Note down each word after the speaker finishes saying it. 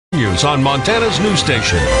continues on Montana's news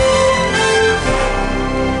station.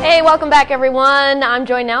 Hey, welcome back, everyone. I'm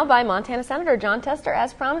joined now by Montana Senator Jon Tester,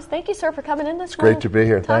 as promised. Thank you, sir, for coming in this morning. Great to be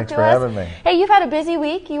here. Thanks for having me. Hey, you've had a busy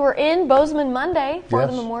week. You were in Bozeman Monday for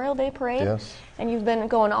the Yes. Memorial Day Parade. Yes. And you've been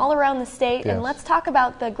going all around the state. Yes. And let's talk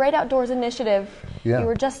about the Great Outdoors Initiative. Yeah. You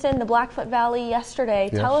were just in the Blackfoot Valley yesterday.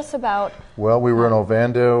 Yes. Tell us about... Well, we were in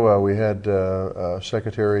Ovando. We had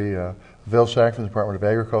Secretary Vilsack from the Department of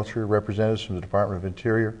Agriculture, representatives from the Department of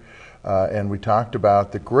Interior, and we talked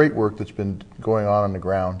about the great work that's been going on the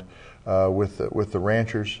ground with the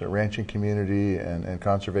ranchers, the ranching community, and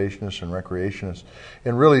conservationists and recreationists,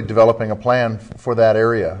 and really developing a plan for that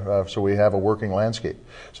area. So we have a working landscape.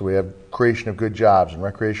 So we have creation of good jobs and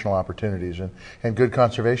recreational opportunities and good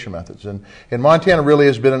conservation methods. And Montana really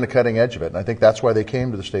has been on the cutting edge of it. And I think that's why they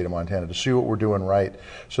came to the state of Montana, to see what we're doing right,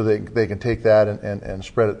 so they can take that and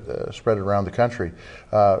spread it around the country.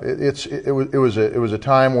 It was a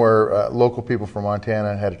time where local people from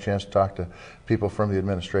Montana had a chance to talk to people from the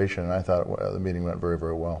administration, and I thought the meeting went very,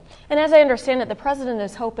 very well. And as I understand it, the president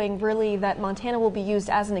is hoping really that Montana will be used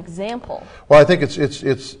as an example. Well, I think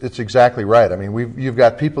it's exactly right. I mean, you've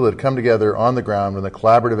got people that come together on the ground with a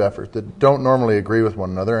collaborative effort that don't normally agree with one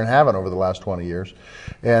another and haven't over the last 20 years,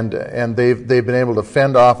 and they've been able to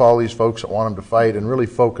fend off all these folks that want them to fight and really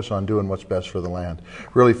focus on doing what's best for the land.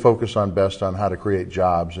 Really focus on how to create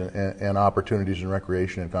jobs and opportunities in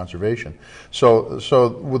recreation and conservation.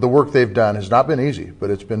 So with the work they've done has not been easy,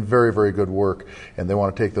 but it's been very, very good work, and they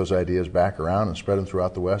want to take those ideas back around and spread them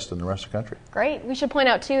throughout the West and the rest of the country. Great. We should point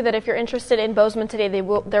out, too, that if you're interested in Bozeman today,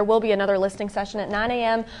 there will be another listening session at 9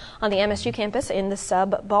 a.m. on the MSU campus in the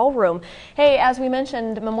sub ballroom. Hey, as we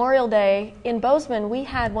mentioned, Memorial Day in Bozeman, we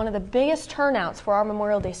had one of the biggest turnouts for our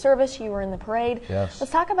Memorial Day service. You were in the parade. Yes.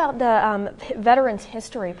 Let's talk about the Veterans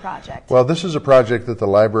History Project. Well, this is a project that the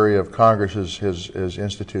Library of Congress has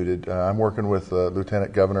instituted. I'm working with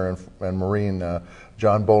Lieutenant Governor and Marine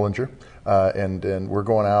John Bollinger, and we're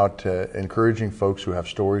going out encouraging folks who have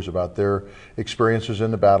stories about their experiences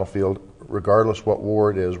in the battlefield, regardless what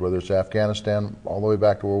war it is, whether it's Afghanistan all the way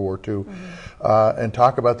back to World War II, and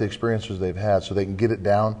talk about the experiences they've had so they can get it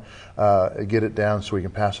down so we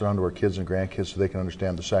can pass it on to our kids and grandkids so they can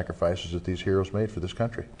understand the sacrifices that these heroes made for this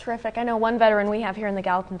country. Terrific. I know one veteran we have here in the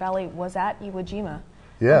Gallatin Valley was at Iwo Jima.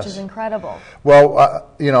 Yes. Which is incredible. Well,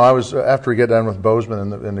 I was, after we get done with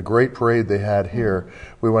Bozeman and the great parade they had here,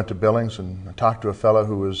 we went to Billings and talked to a fellow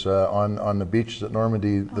who was on the beaches at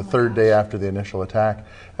Normandy the third day after the initial attack.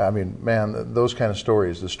 I mean, man, those kind of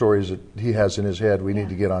stories, the stories that he has in his head, we need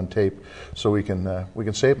to get on tape so we can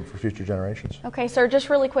save them for future generations. Okay, sir,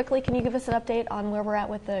 just really quickly, can you give us an update on where we're at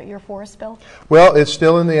with your forest bill? Well, it's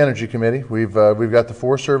still in the Energy Committee. We've got the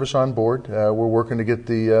Forest Service on board. We're working to get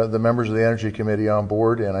the members of the Energy Committee on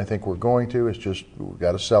board, and I think we're going to. It's just we've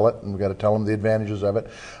got to sell it and we've got to tell them the advantages of it.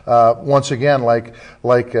 Once again, like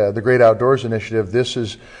the Great Outdoors Initiative, this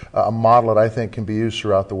is a model that I think can be used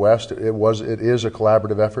throughout the West. It is a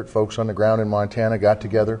collaborative effort. Folks on the ground in Montana got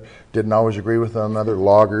together, didn't always agree with one another,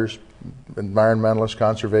 loggers, environmentalists,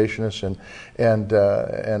 conservationists, and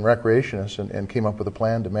recreationists, and came up with a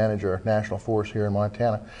plan to manage our national forest here in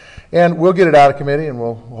Montana. And we'll get it out of committee, and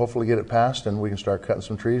we'll hopefully get it passed, and we can start cutting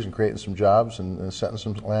some trees and creating some jobs and setting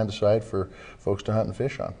some land aside for folks to hunt and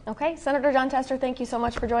fish on. Okay, Senator Jon Tester, thank you so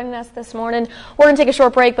much for joining us this morning. We're going to take a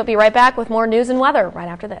short break, but be right back with more news and weather right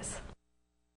after this.